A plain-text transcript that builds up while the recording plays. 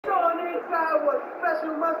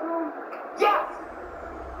mushroom? Yes!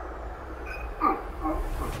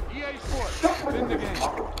 EA Sports, in the game.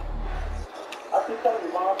 I keep telling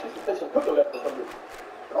you, Mom, she can take some cooking lessons from you.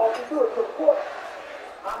 All she do is cook pork.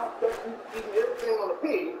 I bet you eating everything on the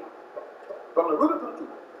pig, from the root to the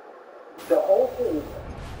tooth. The whole thing,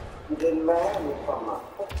 you didn't mind me from my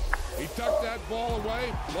foot. He tucked that ball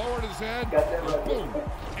away, lowered his head, Right, boom,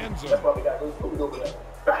 end zone. That's why we got those foods over there.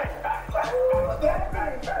 Bang, bang, bang, bang,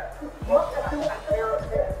 bang, bang. What can I do? Air in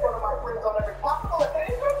front of my friends on every possible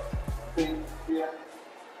occasion? See, yeah,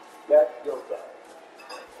 that's your stuff.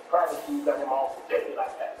 Practice you got him all daily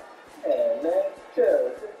like that. And man, chill,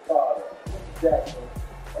 his father, Jackson,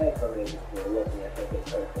 ain't for me to looking at that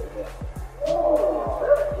birthday. Oh,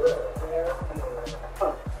 very good, man.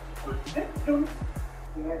 But this dude,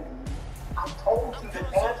 I told you that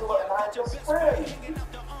Angela and I are just friends.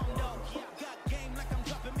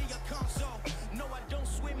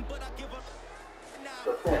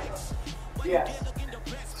 Yes. Yeah.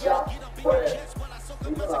 Friends.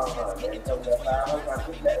 You saw her. They told that 500. I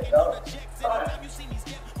let it go. Fine.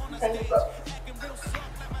 And you go.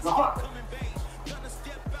 No.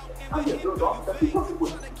 I just do it off the people who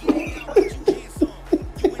would.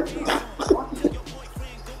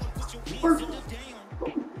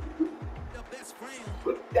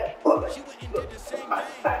 With that bullet.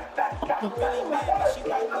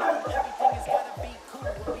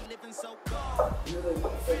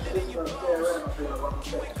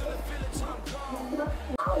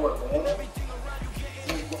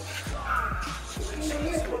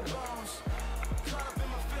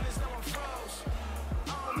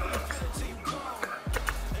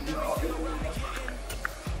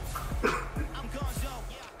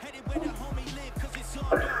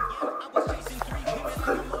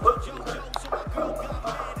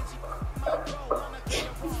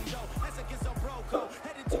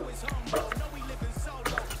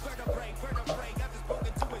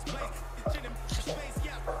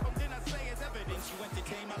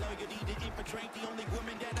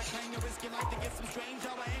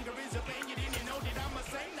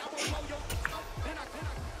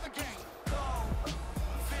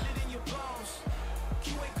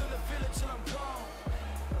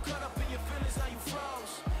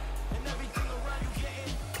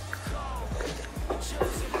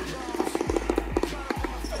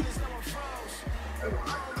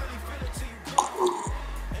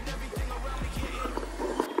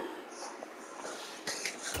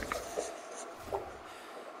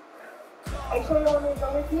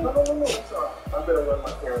 No, it's all right. I better run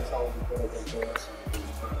my parents home before they get there.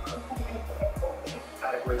 I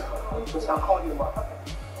agree. I'll call you tomorrow.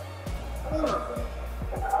 I'm going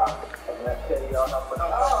to tell y'all how much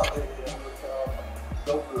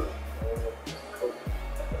so good.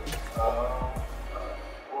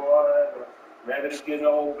 Boy, rabbit is getting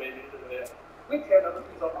old, baby. Look at that. We tear another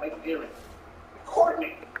piece off and make earrings.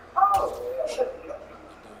 Courtney. Oh, yeah.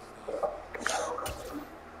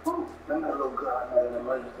 I'm not a little girl, I'm not an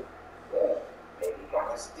emergency. Yeah, baby,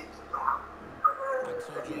 got a stitch out. We're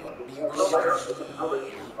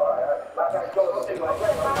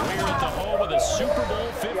at the home of the Super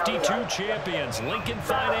Bowl 52 champions, Lincoln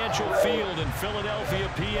Financial Field in Philadelphia,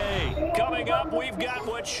 PA. Coming up, we've got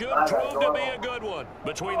what should prove to be a good one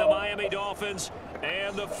between the Miami Dolphins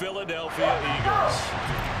and the Philadelphia Eagles.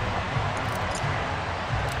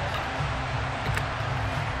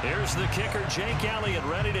 Here's the kicker, Jake Elliott,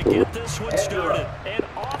 ready to get this one started. And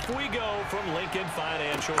off we go from Lincoln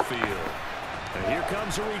Financial Field. And here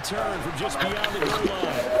comes a return from just beyond the goal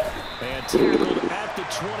line. And tackled at the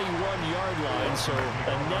 21-yard line, so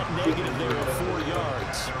a net negative there of 4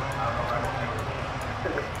 yards.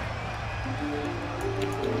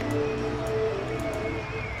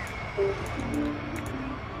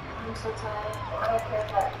 I'm so tired. I don't care if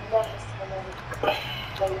that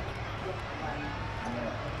next one.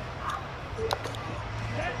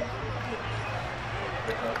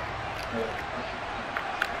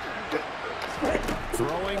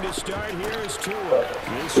 Throwing to start here is Tua.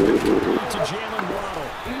 He's to Jalen Waddle.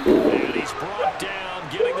 And he's brought down,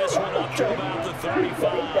 getting this one up to about the 35.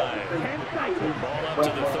 Ball up to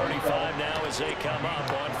the 35 now as they come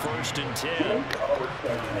up on 1st and 10.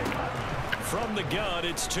 From the gun,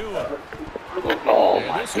 it's Tua.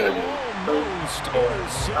 And this one almost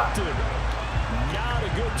intercepted. Not a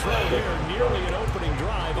good throw here, nearly an opening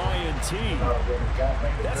drive, INT.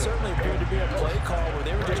 That certainly appeared to be a play call where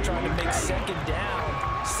they were just trying to make second down,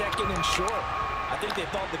 second and short. I think they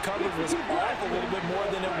thought the coverage was off a little bit more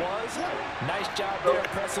than it was. Nice job there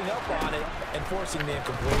pressing up on it and forcing the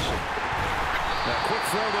incompletion. Now, quick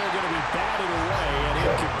throw there going to be batted away and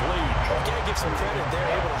incomplete. You got to give some credit.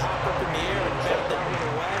 They're able to hop up in the air and bat down the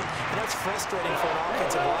frustrating for an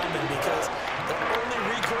offensive lineman because the only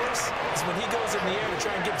recourse is when he goes in the air to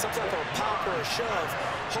try and get some type of a pop or a shove,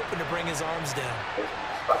 hoping to bring his arms down.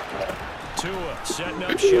 Tua setting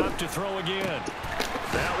up shop to throw again.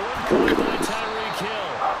 That one caught by Tyreek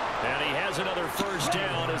Hill. And he has another first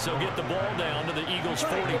down as they'll get the ball down to the Eagles'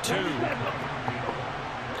 42.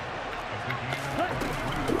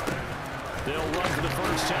 They'll run for the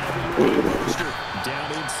first time with Raheem Mostert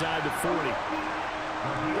down inside the 40.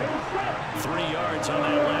 3 yards on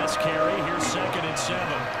that last carry. Here's 2nd and 7.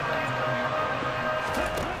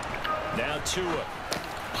 Now Tua.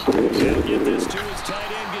 They'll get this to his tight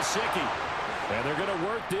end, Gesicki. And they're going to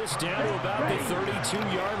work this down to about the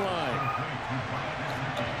 32-yard line.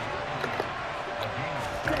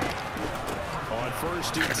 On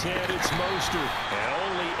 1st and 10, it's Mostert. And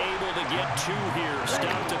only able to get 2 here.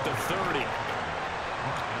 Stopped at the 30.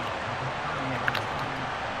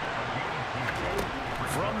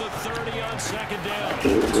 From the 30 on 2nd down.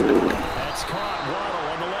 That's caught.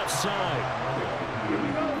 Waddle on the left side.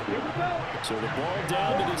 So the ball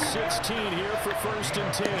down to the 16 here for 1st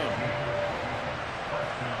and 10.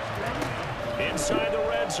 Inside the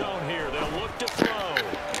red zone here. They'll look to throw.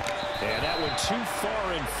 And that one too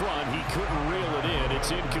far in front. He couldn't reel it in.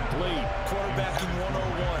 It's incomplete. Quarterbacking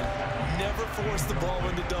 101. Never force the ball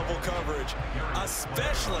into double coverage,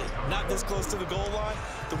 especially not this close to the goal line.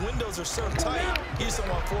 The windows are so tight, you just don't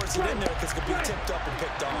want to force it in there because it could be tipped up and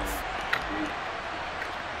picked off.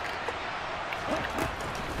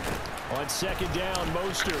 On 2nd down,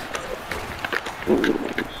 Mostert.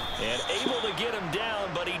 And able to get him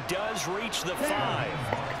down, but he does reach the 5.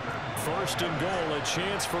 1st and goal, a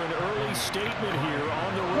chance for an early statement here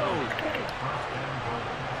on the road.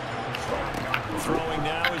 Throwing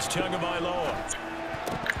now is Tagovailoa.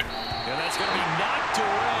 And that's going to be knocked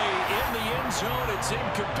away in the end zone. It's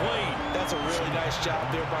incomplete. That's a really nice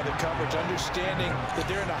job there by the coverage, understanding that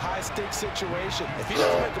they're in a high-stakes situation. If he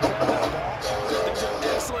doesn't make a play on that ball, there's an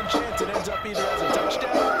excellent chance it ends up either as a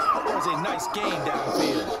touchdown or as a nice gain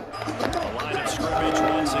downfield. A line of scrimmage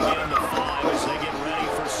once again, the 5 as they get ready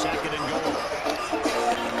for 2nd and goal.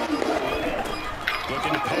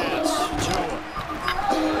 Looking to pass. Tua.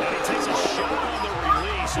 And he takes a shot on the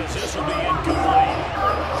release as this will be incomplete.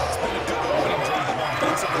 It's been a good opening drive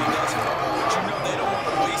offensively thus far, but you know they don't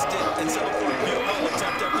want to waste it and settle for a field goal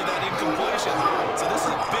attempt after that incompletion. So this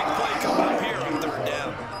is a big play coming up here on 3rd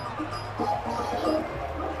down.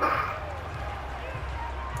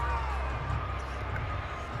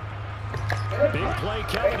 Big play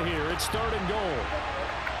coming here. It's 3rd and goal.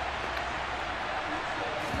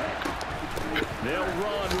 They'll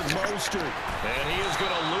run with Mostert. And he is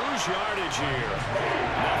going to lose yardage here.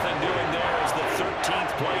 Nothing doing there as the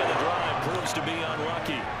 13th play of the drive proves to be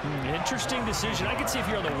unlucky. Interesting decision. I can see if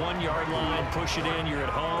you're on the 1-yard line, push it in, you're at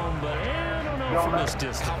home, but I don't know from this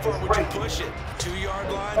distance. How far would you push it? 2-yard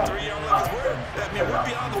line, 3-yard line? We're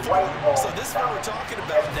beyond the 4. So this is what we're talking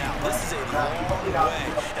about now. This is a long way.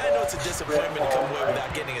 And I know it's a disappointment to come away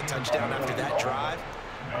without getting a touchdown after that drive.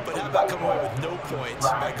 But how about coming away with no points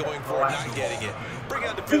by going for it, not getting it? Bring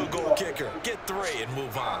out the field goal kicker, get 3, and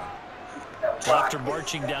move on. Well, after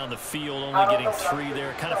marching down the field, only getting 3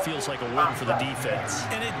 there, kind of feels like a win for the defense.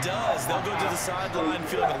 And it does. They'll go to the sideline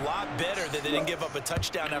feeling a lot better that they didn't give up a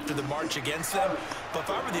touchdown after the march against them. But if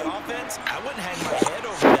I were the offense, I wouldn't hang my head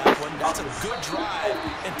over that one. That's a good drive,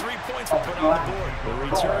 and 3 points were put on the board. The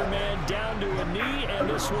return man down to a knee, and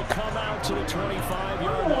this will come out to the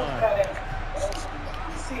 25-yard line.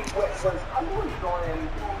 I'm always going in,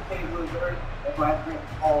 was very black drink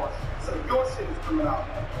hard. So your shit is coming out,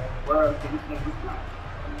 man. Whereas the weekend was not.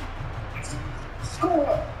 School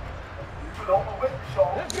up. You know, with the show.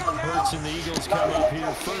 Hurts and the Eagles come up here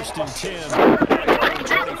 1st and 10 at the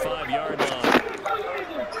 25-yard line.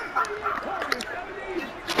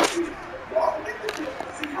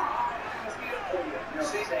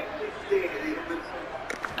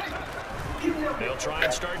 They'll try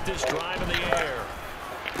and start this drive in the air.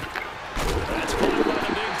 That's caught by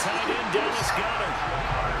the big tight end, Dallas Goedert.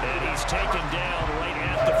 And he's taken down right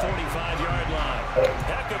at the 45-yard line.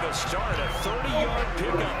 Heck of a start, a 30-yard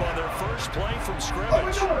pickup on their first play from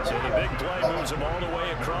scrimmage. So the big play moves them all the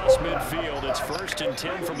way across midfield. It's 1st and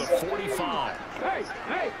 10 from the 45. Hey,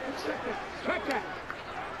 check that.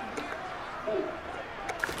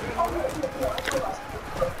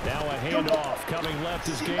 Now a handoff coming left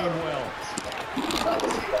is Gainwell.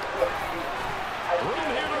 Room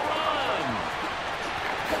here to run.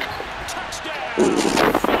 Touchdown.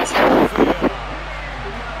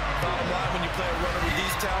 Bottom line, when you play a runner with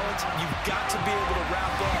these talents, you've got to be able to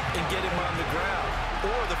wrap up and get him on the ground.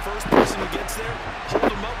 Or the first person who gets there,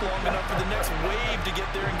 hold him up long enough for the next wave to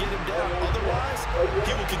get there and get him down. Otherwise,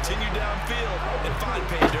 he will continue downfield and find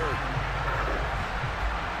pay dirt.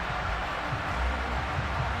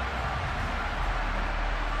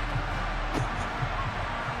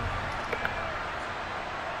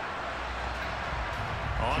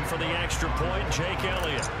 On for the extra point, Jake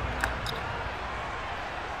Elliott.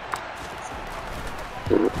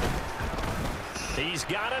 He's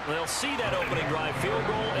got it. They'll see that opening drive field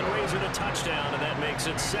goal and raise it a touchdown, and that makes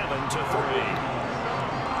it 7-3.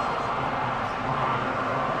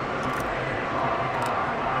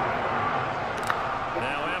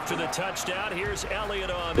 Now after the touchdown, here's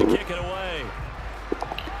Elliott on to kick it away.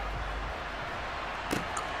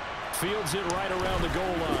 Fields it right around the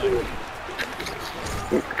goal line.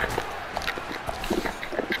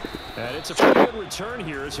 And it's a pretty good return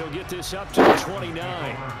here as he'll get this up to the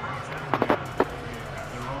 29.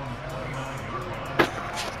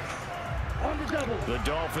 The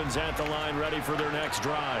Dolphins at the line ready for their next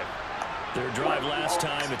drive. Their drive last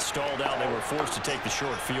time, it stalled out. They were forced to take the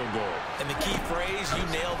short field goal. And the key phrase, you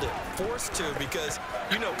nailed it. Forced to, because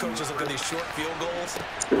you know coaches look at these short field goals.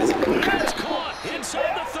 It's caught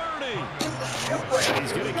inside the 30. And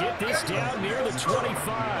he's going to get this down near the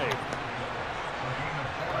 25.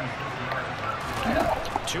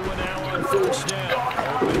 Two and now on first down.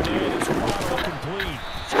 Open man is Waddle complete.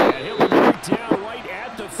 And he'll be right down right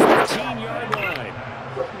at the 15-yard line.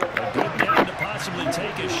 A good down to possibly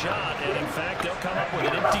take a shot. And, in fact, they'll come up with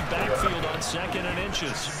an empty backfield on 2nd and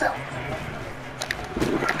inches.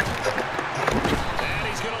 And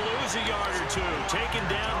he's going to lose a yard or two. Taken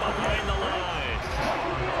down behind the line.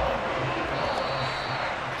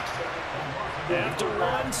 After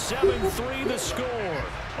one, 7-3 the score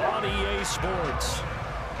on EA Sports.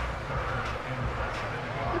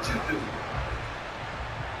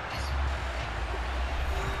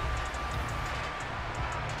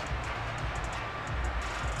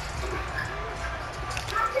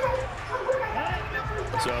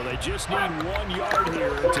 So they just need 1 yard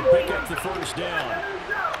here to pick up the first down.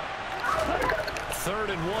 3rd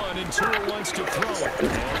and 1, and Tua wants to throw it.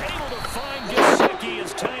 Able to find Gesicki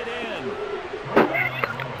as tight end.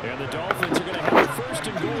 And the Dolphins are going to have a 1st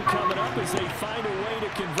and goal coming up as they find a way to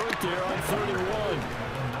convert there on 3rd and 1.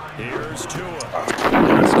 Here's Tua.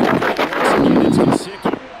 Once again, it's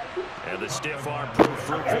Gesicki. And the stiff arm proved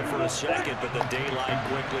fruitful for a second, but the daylight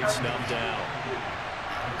quickly snubbed down.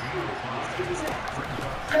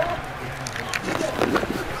 And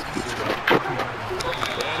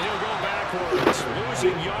he'll go backwards,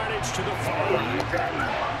 losing yardage to the 5.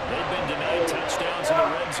 They've been denied touchdowns in the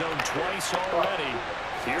red zone twice already.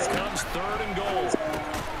 Here comes 3rd and goal.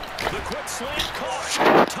 The quick slant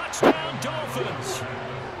caught. Touchdown, Dolphins.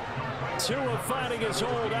 Tua finding his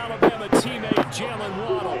old Alabama teammate Jalen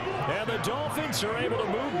Waddle. And the Dolphins are able to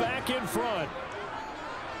move back in front.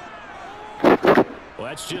 Well,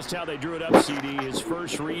 that's just how they drew it up, CD. His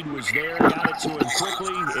first read was there, got it to him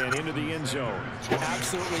quickly, and into the end zone.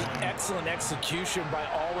 Absolutely excellent execution by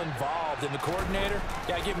all involved. And the coordinator,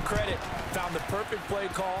 yeah, I give him credit, found the perfect play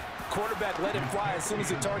call. Quarterback let him fly as soon as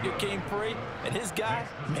the target came free, and his guy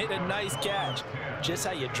made a nice catch. Just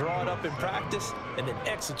how you draw it up in practice and then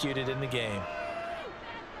execute it in the game.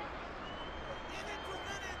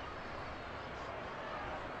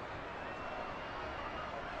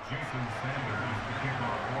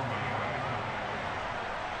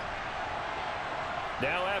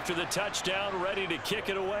 Now after the touchdown, ready to kick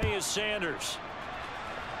it away is Sanders.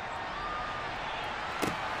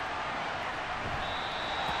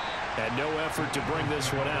 And no effort to bring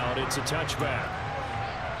this one out. It's a touchback.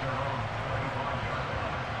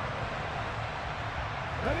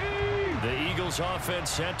 The Eagles offense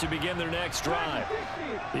set to begin their next drive.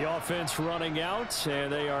 The offense running out,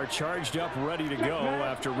 and they are charged up, ready to go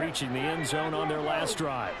after reaching the end zone on their last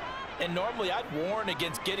drive. And normally I'd warn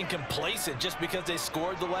against getting complacent just because they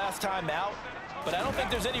scored the last time out. But I don't think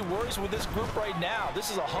there's any worries with this group right now. This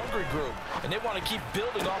is a hungry group, and they want to keep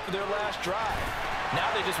building off of their last drive. Now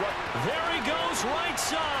they just run. There he goes, right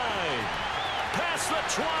side. Past the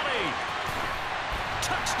 20.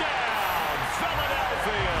 Touchdown,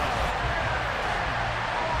 Philadelphia.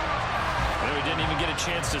 He didn't even get a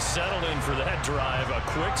chance to settle in for that drive. A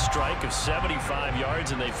quick strike of 75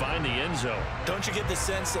 yards, and they find the end zone. Don't you get the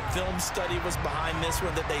sense that film study was behind this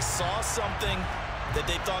one, that they saw something that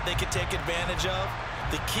they thought they could take advantage of?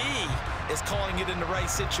 The key is calling it in the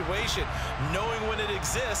right situation, knowing when it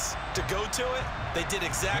exists to go to it. They did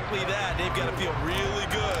exactly that. They've got to feel really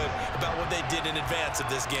good about what they did in advance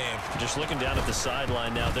of this game. Just looking down at the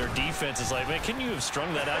sideline now, their defense is like, man, can you have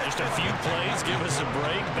strung that out just a few plays? Give us a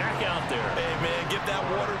break. Back out there. Hey, man, give that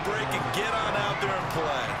water break and get on out there and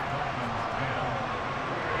play.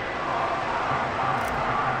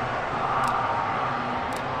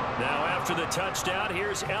 after the touchdown,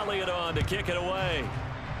 here's Elliott on to kick it away.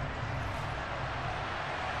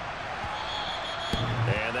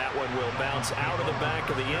 And that one will bounce out of the back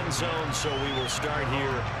of the end zone, so we will start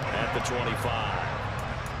here at the 25.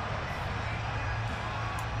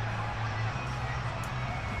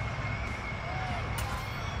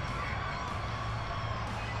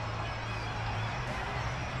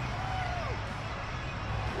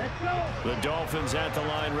 The Dolphins at the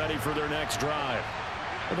line, ready for their next drive.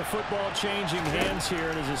 With the football changing hands here,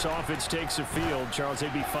 and as this offense takes the field, Charles,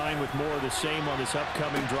 they'd be fine with more of the same on this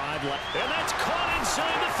upcoming drive. And that's caught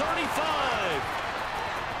inside the 35.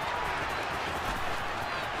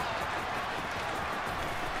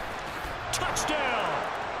 Touchdown!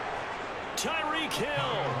 Tyreek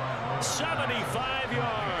Hill, 75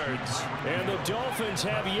 yards. And the Dolphins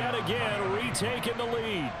have yet again retaken the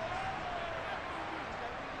lead.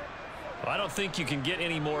 I don't think you can get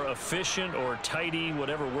any more efficient or tidy,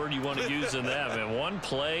 whatever word you want to use in that. Man, one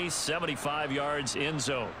play, 75 yards, end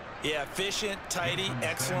zone. Yeah, efficient, tidy,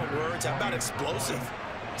 excellent words. How about explosive?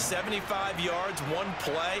 75 yards, one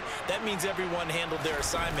play. That means everyone handled their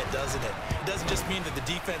assignment, doesn't it? It doesn't just mean that the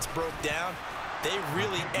defense broke down. They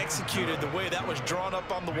really executed the way that was drawn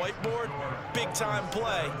up on the whiteboard. Big-time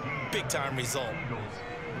play, big-time result.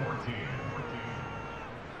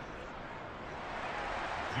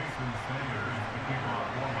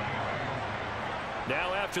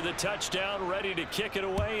 Now after the touchdown, ready to kick it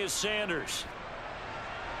away is Sanders.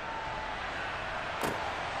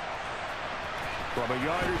 From a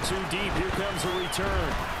yard or two deep, here comes the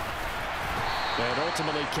return. And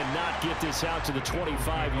ultimately cannot get this out to the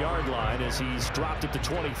 25-yard line as he's dropped at the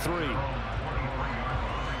 23.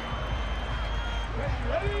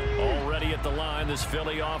 Already at the line, this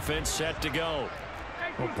Philly offense set to go.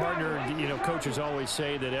 Well, partner, you know, coaches always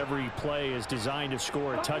say that every play is designed to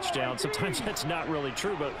score a touchdown. Sometimes that's not really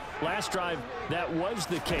true, but last drive, that was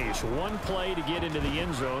the case. One play to get into the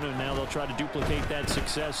end zone, and now they'll try to duplicate that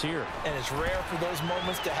success here. And it's rare for those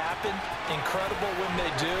moments to happen. Incredible when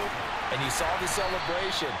they do. And you saw the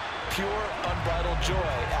celebration. Pure, unbridled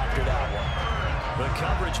joy after that one. The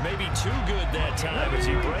coverage may be too good that time as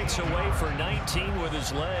he breaks away for 19 with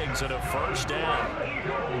his legs and a first down.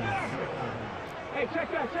 Hey,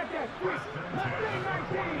 check that, check that.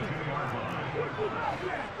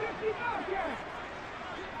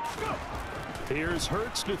 19. Here's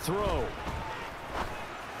Hurts to throw.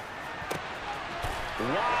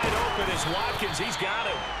 Wide open is Watkins. He's got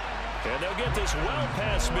it. And they'll get this well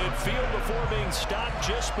past midfield before being stopped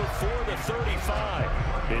just before the 35.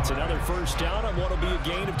 It's another first down on what will be a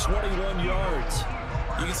gain of 21 yards.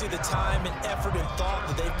 You can see the time and effort and thought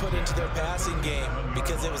that they put into their passing game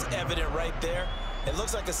because it was evident right there. It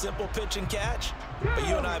looks like a simple pitch and catch, but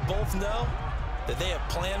you and I both know that they have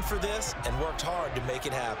planned for this and worked hard to make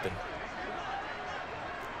it happen.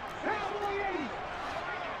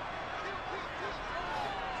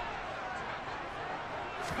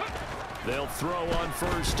 They'll throw on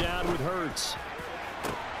first down with Hurts.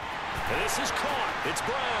 This is caught. It's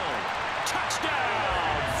Brown.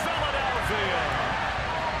 Touchdown, Philadelphia.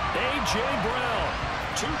 A.J. Brown.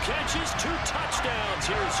 2 catches, 2 touchdowns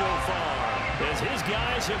here so far, as his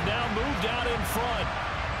guys have now moved out in front.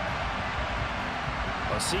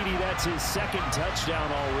 CD, that's his second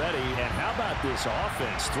touchdown already. And how about this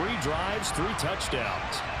offense? 3 drives, 3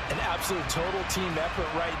 touchdowns. An absolute total team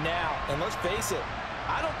effort right now. And let's face it,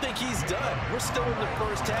 I don't think he's done. We're still in the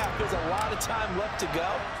first half. There's a lot of time left to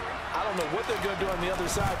go. I don't know what they're going to do on the other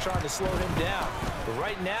side trying to slow him down. But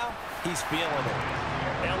right now, he's feeling it.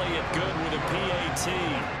 Elliott good with a PAT.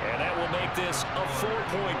 And that will make this a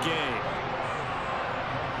 4-point game.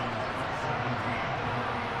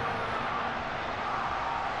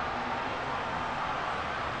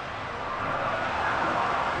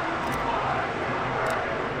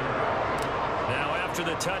 Now after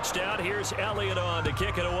the touchdown, here's Elliott on to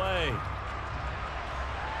kick it away.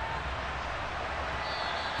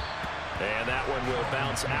 And that one will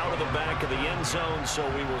bounce out of the back of the end zone, so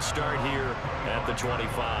we will start here at the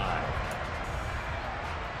 25.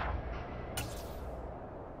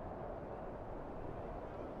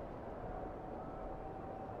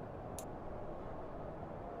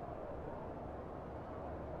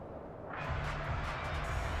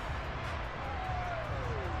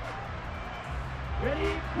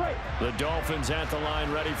 The Dolphins at the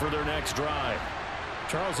line ready for their next drive.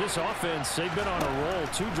 Charles, this offense, they've been on a roll.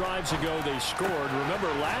 2 drives ago, they scored. Remember,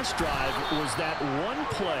 last drive was that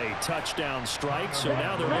one-play touchdown strike, so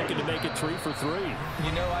now they're looking to make it 3 for 3.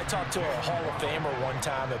 You know, I talked to a Hall of Famer one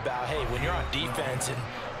time about, hey, when you're on defense and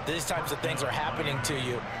these types of things are happening to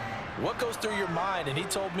you, What goes through your mind? And he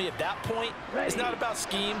told me at that point, it's not about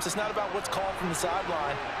schemes. It's not about what's called from the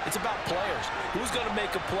sideline. It's about players. Who's going to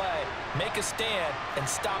make a play, make a stand, and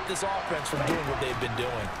stop this offense from doing what they've been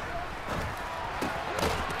doing.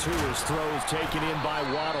 Tua's throws taken in by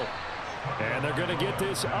Waddle. And they're going to get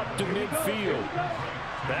this up to midfield.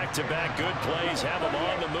 Back-to-back good plays have them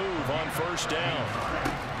on the move on first down.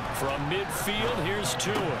 From midfield, here's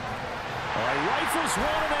Tua. Rifles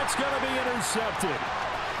one, and that's going to be intercepted.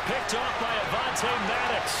 Picked off by Avonte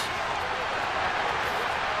Maddox.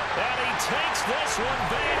 And he takes this one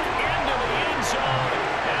back into the end zone.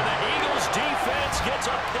 And the Eagles defense gets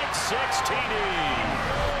a pick-6 TD.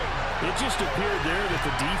 It just appeared there that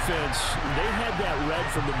the defense, they had that read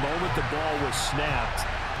from the moment the ball was snapped.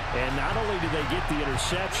 And not only did they get the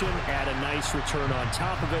interception, add a nice return on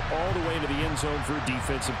top of it, all the way to the end zone for a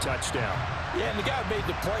defensive touchdown. Yeah, and the guy made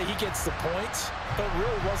the play. He gets the points. But it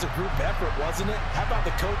really was a group effort, wasn't it? How about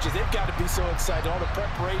the coaches? They've got to be so excited. All the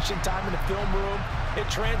preparation time in the film room, it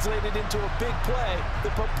translated into a big play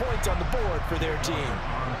that put points on the board for their team.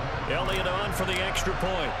 Elliott on for the extra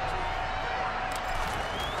point.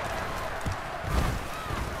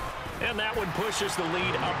 And that one pushes the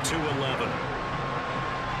lead up to 11.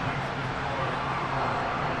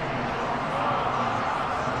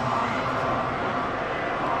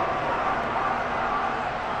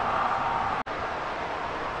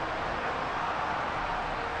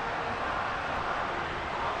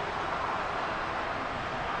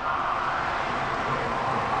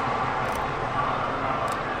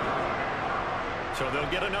 So they'll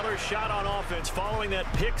get another shot on offense following that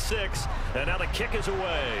pick-6, and now the kick is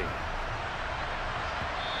away.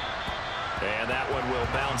 And that one will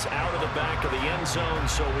bounce out of the back of the end zone,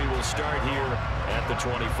 so we will start here at the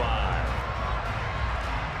 25.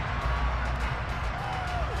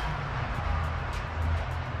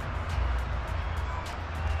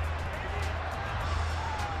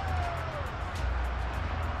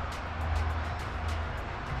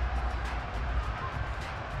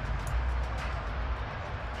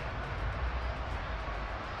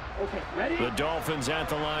 Okay, ready? The Dolphins at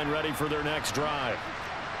the line, ready for their next drive.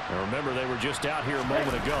 Now remember, they were just out here a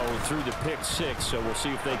moment ago through the pick-6, so we'll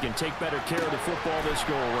see if they can take better care of the football this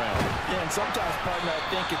go-around. Yeah, and sometimes, partner, I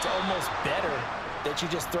think it's almost better that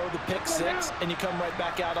you just throw the pick-6 and you come right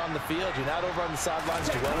back out on the field. You're not over on the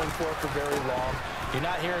sidelines dwelling for it for very long. You're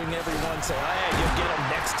not hearing everyone say, hey, you'll get them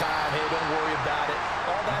next time. Hey, don't worry about it.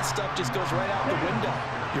 All that stuff just goes right out the window.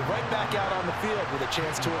 You're right back out on the field with a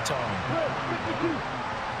chance to atone.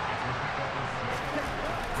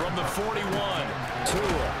 From the 41,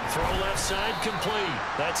 Tua, throw left side complete.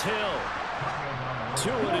 That's Hill.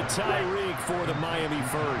 Tua to Tyreek for the Miami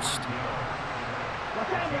first.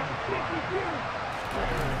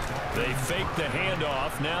 They fake the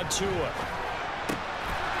handoff. Now Tua.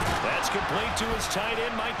 That's complete to his tight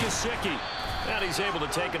end, Mike Gesicki. And he's able to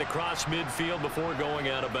take it across midfield before going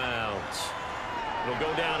out of bounds. It'll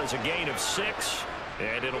go down as a gain of 6.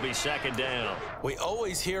 And it'll be second down. We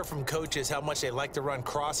always hear from coaches how much they like to run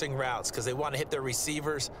crossing routes because they want to hit their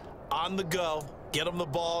receivers on the go, get them the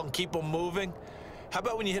ball, and keep them moving. How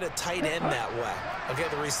about when you hit a tight end that way? Okay,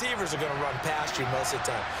 the receivers are going to run past you most of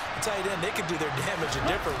the time. The tight end, they can do their damage a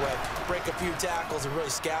different way, break a few tackles and really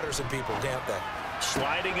scatter some people, can't they?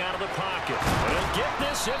 Sliding out of the pocket. They'll get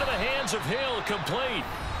this into the hands of Hill, complete.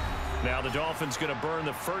 Now the Dolphins going to burn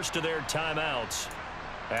the first of their timeouts,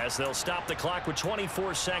 as they'll stop the clock with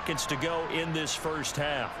 24 seconds to go in this first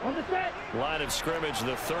half. Line of scrimmage,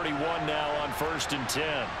 the 31 now on 1st and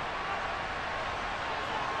 10.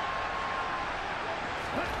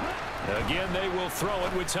 Again, they will throw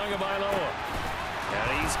it with Tagovailoa.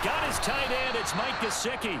 And he's got his tight end. It's Mike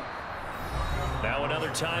Gesicki. Now another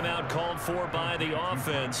timeout called for by the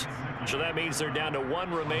offense. So that means they're down to 1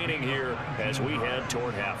 remaining here as we head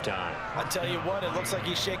toward halftime. I tell you what, it looks like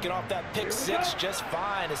he's shaking off that pick-6 just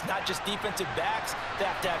fine. It's not just defensive backs that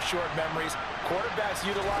have to have short memories. Quarterbacks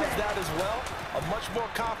utilize that as well. A much more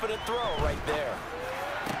confident throw right there.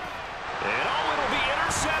 And it'll be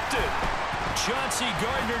intercepted. Chauncey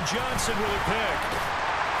Gardner-Johnson with a pick.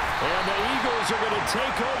 And the Eagles are going to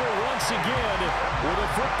take over once again with a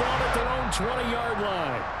football at their own 20-yard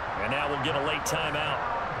line. And now we'll get a late timeout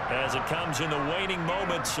as it comes in the waning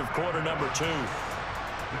moments of quarter number 2.